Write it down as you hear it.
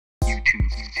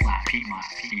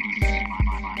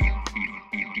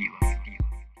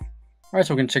Alright,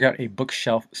 so we're going to check out a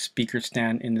bookshelf speaker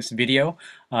stand in this video.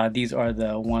 These are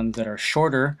the ones that are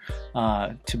shorter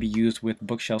to be used with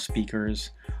bookshelf speakers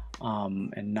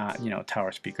and not,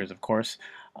 tower speakers, of course.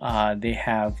 They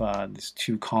have this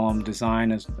two-column design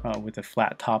with a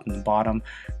flat top and the bottom.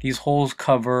 These holes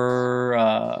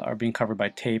are being covered by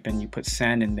tape, and you put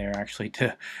sand in there actually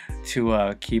to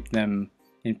keep them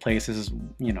in place. This is, a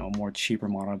more cheaper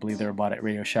model. I believe they were bought at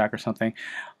Radio Shack or something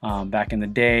back in the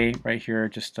day. Right here,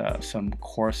 just some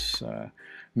coarse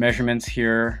measurements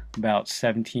here, about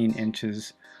 17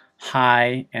 inches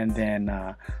high, and then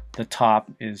the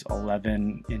top is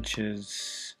 11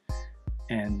 inches,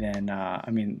 and then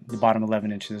the bottom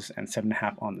 11 inches and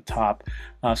 7.5 on the top.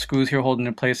 Screws here holding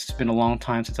in place. It's been a long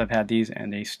time since I've had these,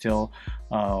 and they still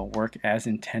work as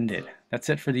intended. That's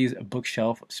it for these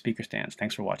bookshelf speaker stands.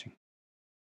 Thanks for watching.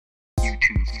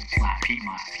 YouTube/Pete